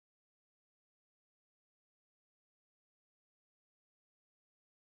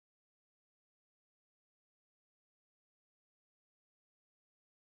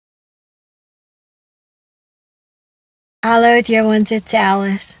Hello, dear ones, it's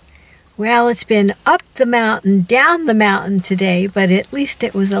Alice. Well, it's been up the mountain, down the mountain today, but at least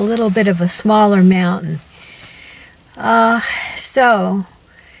it was a little bit of a smaller mountain. So,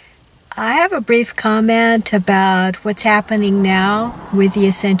 I have a brief comment about what's happening now with the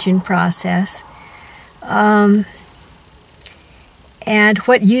Ascension process, and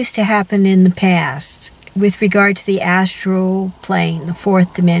what used to happen in the past with regard to the astral plane, the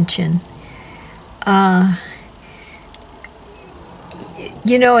fourth dimension.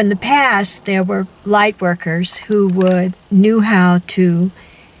 You know, in the past, there were Lightworkers who knew how to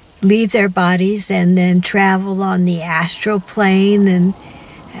leave their bodies and then travel on the astral plane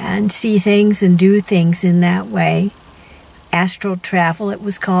and see things and do things in that way. Astral travel, it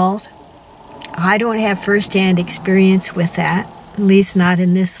was called. I don't have first-hand experience with that, at least not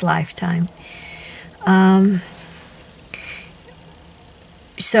in this lifetime.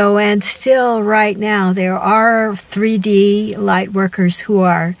 So, and still right now, there are 3D Lightworkers who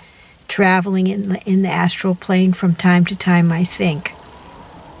are traveling in the astral plane from time to time, I think.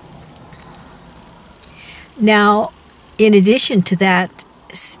 Now, in addition to that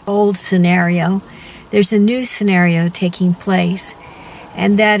old scenario, there's a new scenario taking place,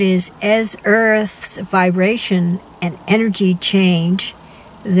 and that is as Earth's vibration and energy change,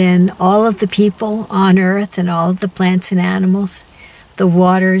 then all of the people on Earth and all of the plants and animals, the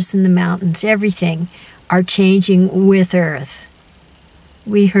waters and the mountains, everything are changing with Earth.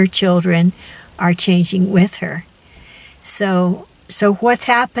 We, her children, are changing with her. So what's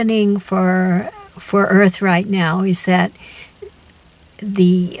happening for Earth right now is that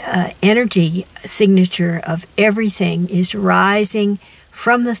the energy signature of everything is rising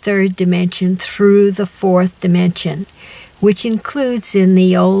from the third dimension through the fourth dimension, which includes in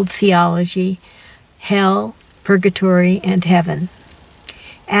the old theology hell, purgatory, and heaven.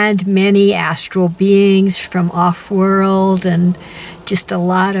 And many astral beings from off-world, and just a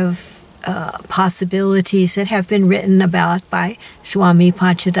lot of possibilities that have been written about by Swami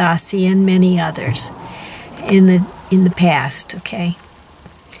Panchadasi and many others in the past, okay?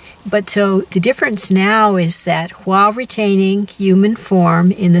 But so the difference now is that while retaining human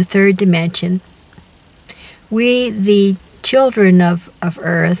form in the third dimension, we, the children of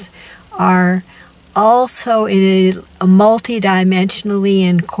Earth, are also in a multidimensionally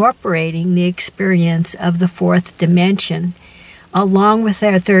incorporating the experience of the fourth dimension along with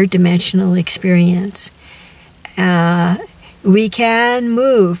our third dimensional experience. We can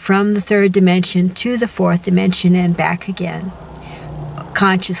move from the third dimension to the fourth dimension and back again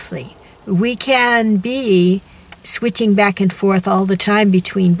consciously. We can be switching back and forth all the time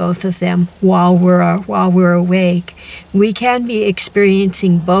between both of them while we're awake. We can be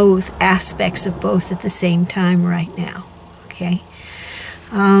experiencing both aspects of both at the same time right now, okay?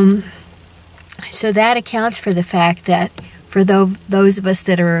 So that accounts for the fact that for those of us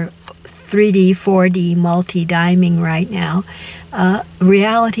that are 3D, 4D, multi-diming right now,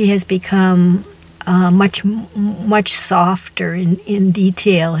 reality has become much softer in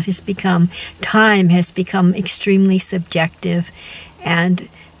detail. It has become, time has become extremely subjective, and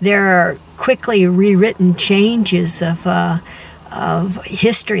there are quickly rewritten changes of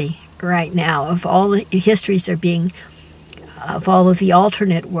history right now. Of all the histories of all of the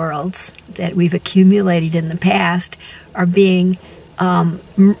alternate worlds that we've accumulated in the past are being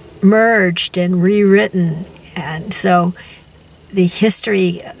merged and rewritten, and so the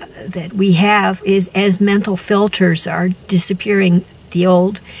history that we have is as mental filters are disappearing, the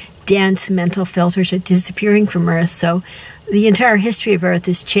old dense mental filters are disappearing from Earth. So the entire history of Earth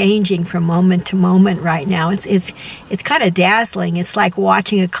is changing from moment to moment right now. It's kind of dazzling. It's like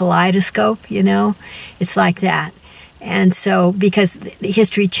watching a kaleidoscope, you know? It's like that. And so, because the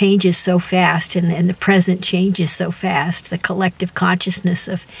history changes so fast and the present changes so fast, the collective consciousness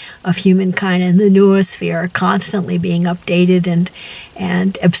of humankind and the noosphere are constantly being updated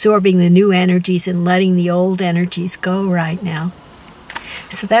and absorbing the new energies and letting the old energies go right now.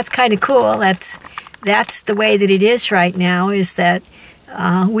 So that's kind of cool. That's the way that it is right now, is that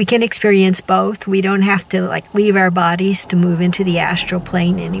we can experience both. We don't have to like leave our bodies to move into the astral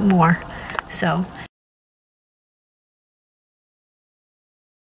plane anymore. So.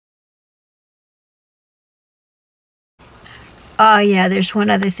 Oh, yeah, there's one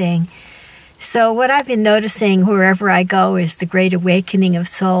other thing. So what I've been noticing wherever I go is the great awakening of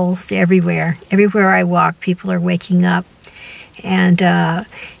souls everywhere. Everywhere I walk, people are waking up. And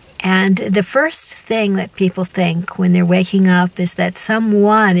And the first thing that people think when they're waking up is that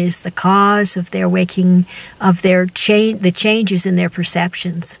someone is the cause of their waking, of their the changes in their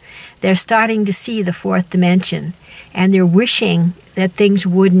perceptions. They're starting to see the fourth dimension, and they're wishing that things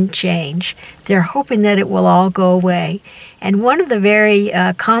wouldn't change. They're hoping that it will all go away. And one of the very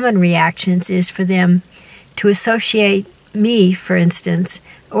common reactions is for them to associate me, for instance,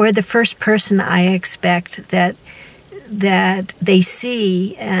 or the first person I expect that they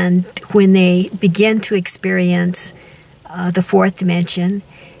see, and when they begin to experience the fourth dimension,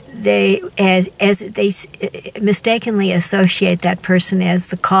 they mistakenly associate that person as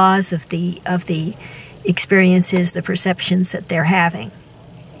the cause of the experiences, the perceptions that they're having,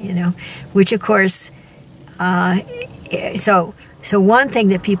 which of course, so one thing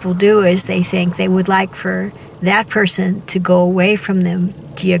that people do is they think they would like for that person to go away from them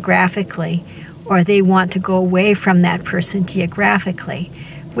geographically, or they want to go away from that person geographically,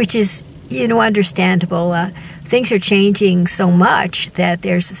 which is, understandable. Things are changing so much that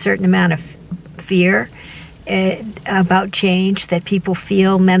there's a certain amount of fear about change that people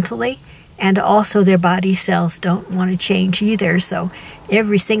feel mentally, and also their body cells don't want to change either. So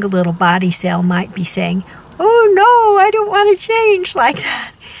every single little body cell might be saying, "Oh no, I don't want to change," like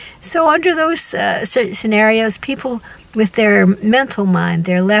that. So under those scenarios, people with their mental mind,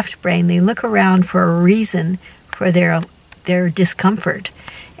 their left brain, they look around for a reason for their discomfort,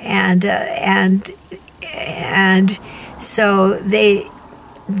 and so it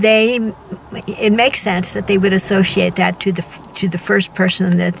makes sense that they would associate that to the first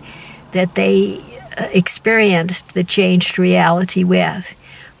person that they experienced the changed reality with.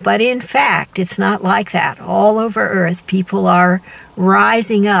 But in fact, it's not like that. All over Earth, people are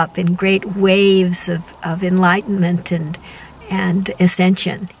rising up in great waves of enlightenment and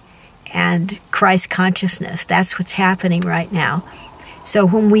ascension and Christ consciousness. That's what's happening right now. So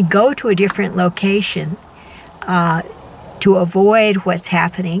when we go to a different location to avoid what's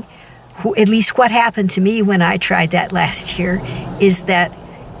happening, at least what happened to me when I tried that last year, is that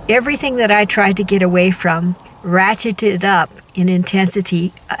everything that I tried to get away from ratcheted up in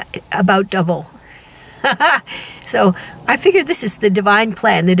intensity about double. So I figured this is the divine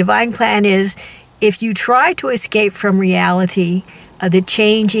plan. The divine plan is, if you try to escape from reality, the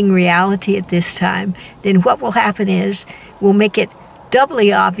changing reality at this time, then what will happen is we'll make it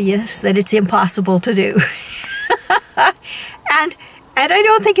doubly obvious that it's impossible to do. And I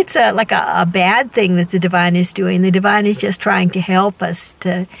don't think it's a bad thing that the divine is doing. The divine is just trying to help us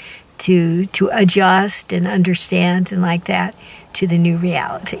to adjust and understand and like that to the new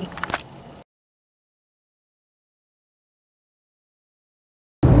reality.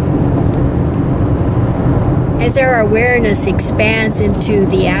 As our awareness expands into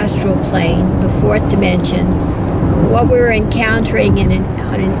the astral plane, the fourth dimension, what we're encountering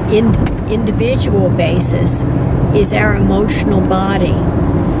on an individual basis is our emotional body,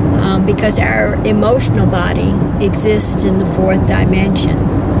 because our emotional body exists in the fourth dimension.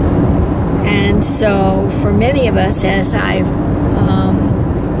 And so for many of us, as I've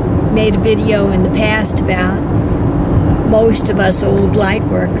made a video in the past about most of us old light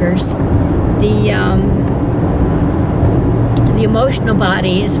workers, the emotional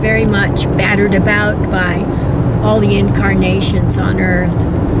body is very much battered about by all the incarnations on Earth.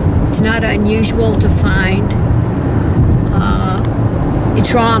 It's not unusual to find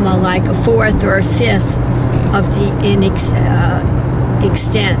trauma like a fourth or a fifth of the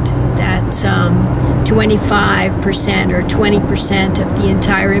extent. That's 25% or 20% of the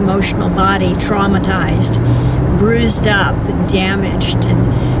entire emotional body traumatized, bruised up and damaged,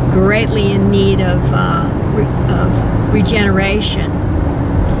 and greatly in need of regeneration.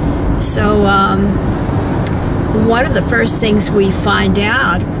 So one of the first things we find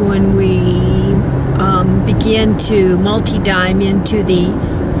out when we begin to multi-dime into the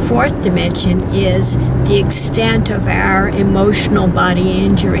fourth dimension is the extent of our emotional body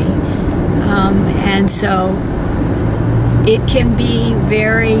injury. And so it can be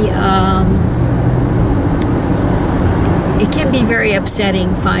very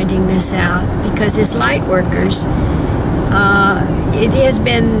upsetting finding this out, because as light workers, it has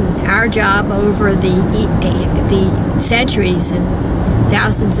been our job over the centuries and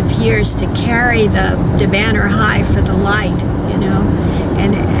thousands of years to carry the banner high for the light,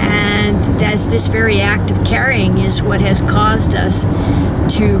 and that's this very act of carrying is what has caused us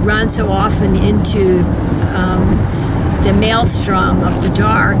to run so often into the maelstrom of the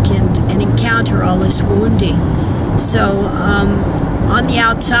dark and encounter all this wounding. So on the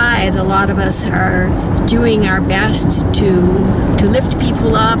outside, a lot of us are doing our best to lift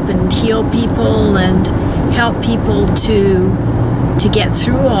people up and heal people and help people to to get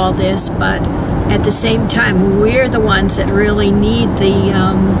through all this, but at the same time, we're the ones that really need the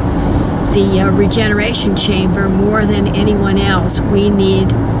regeneration chamber more than anyone else. We need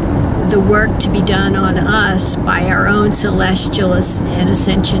the work to be done on us by our own celestial and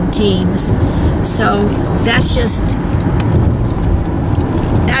ascension teams. So that's just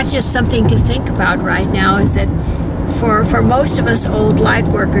something to think about right now, is that for most of us old light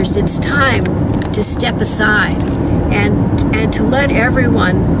workers, it's time to step aside and to let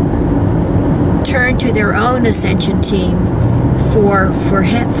everyone turn to their own ascension team for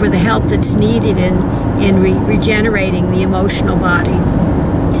the help that's needed in regenerating the emotional body.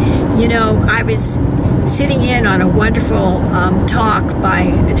 You know, I was sitting in on a wonderful talk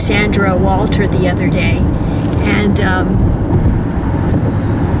by Sandra Walter the other day, and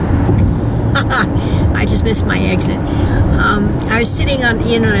I just missed my exit. I was sitting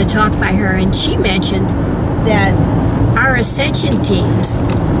in on a talk by her, and she mentioned that our ascension teams,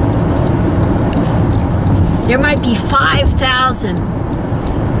 there might be 5,000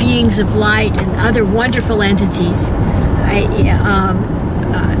 beings of light and other wonderful entities,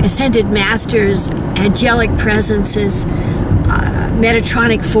 ascended masters, angelic presences,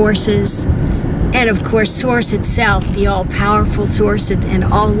 Metatronic forces, and of course Source itself, the all-powerful Source and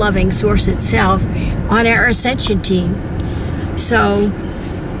all-loving Source itself, on our ascension team. So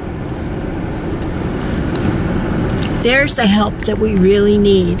there's the help that we really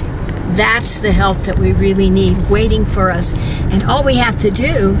need. That's the help that we really need, waiting for us. And all we have to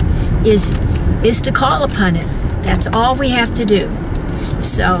do is to call upon it. That's all we have to do.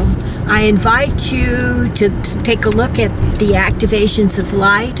 So I invite you to take a look at the activations of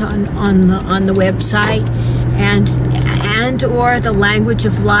light on the website, and or the language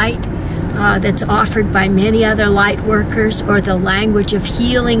of light that's offered by many other light workers, or the language of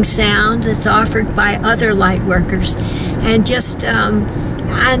healing sound that's offered by other light workers, and just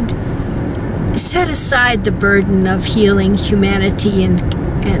and set aside the burden of healing humanity and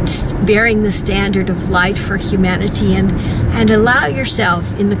bearing the standard of light for humanity, and allow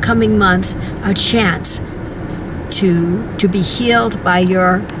yourself in the coming months a chance to be healed by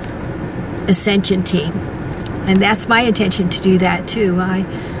your ascension team. And that's my intention, to do that too.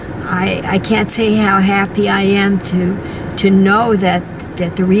 I can't say how happy I am to know that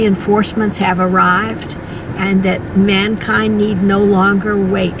the reinforcements have arrived, and that mankind need no longer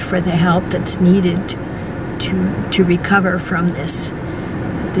wait for the help that's needed to recover from this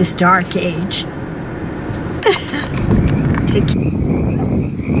dark age. Can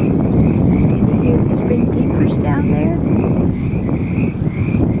you hear the spring peepers down there?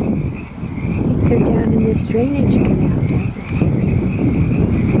 I think they're down in this drainage canal.